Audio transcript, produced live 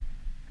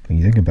When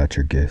you think about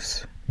your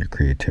gifts, your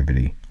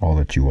creativity, all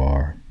that you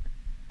are,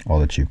 all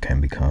that you can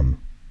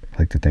become, I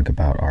like to think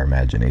about our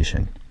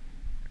imagination.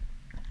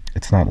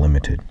 It's not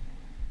limited,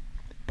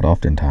 but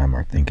oftentimes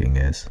our thinking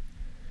is.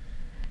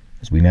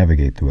 As we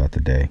navigate throughout the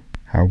day,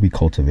 how are we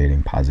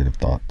cultivating positive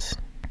thoughts,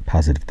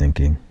 positive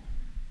thinking,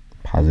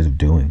 positive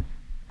doing,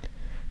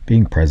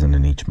 being present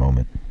in each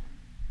moment?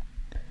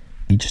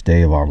 Each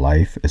day of our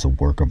life is a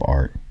work of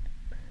art,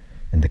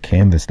 and the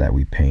canvas that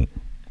we paint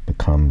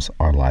becomes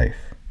our life.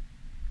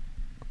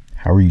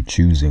 How are you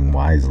choosing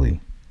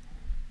wisely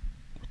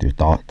with your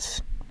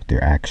thoughts, with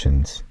your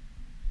actions,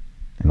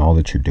 and all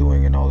that you're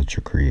doing and all that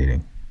you're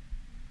creating?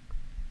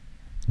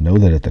 Know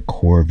that at the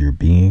core of your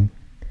being,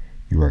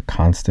 you are a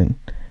constant,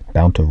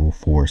 bountiful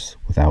force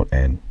without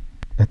end.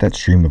 Let that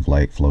stream of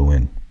light flow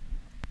in.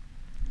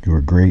 You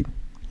are great,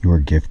 you are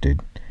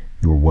gifted,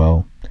 you are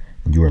well,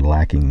 and you are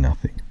lacking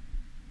nothing.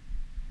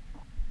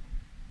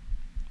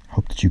 I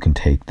hope that you can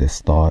take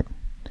this thought,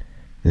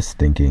 this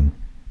thinking,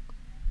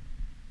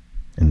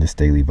 and this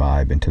daily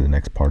vibe into the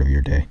next part of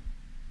your day.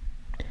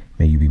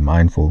 May you be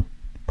mindful,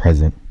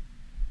 present,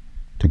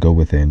 to go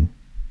within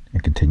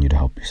and continue to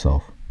help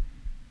yourself.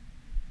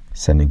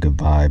 Sending good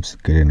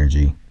vibes, good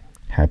energy,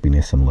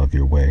 happiness, and love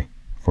your way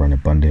for an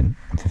abundant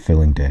and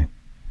fulfilling day.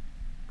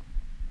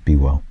 Be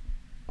well.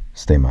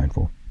 Stay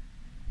mindful.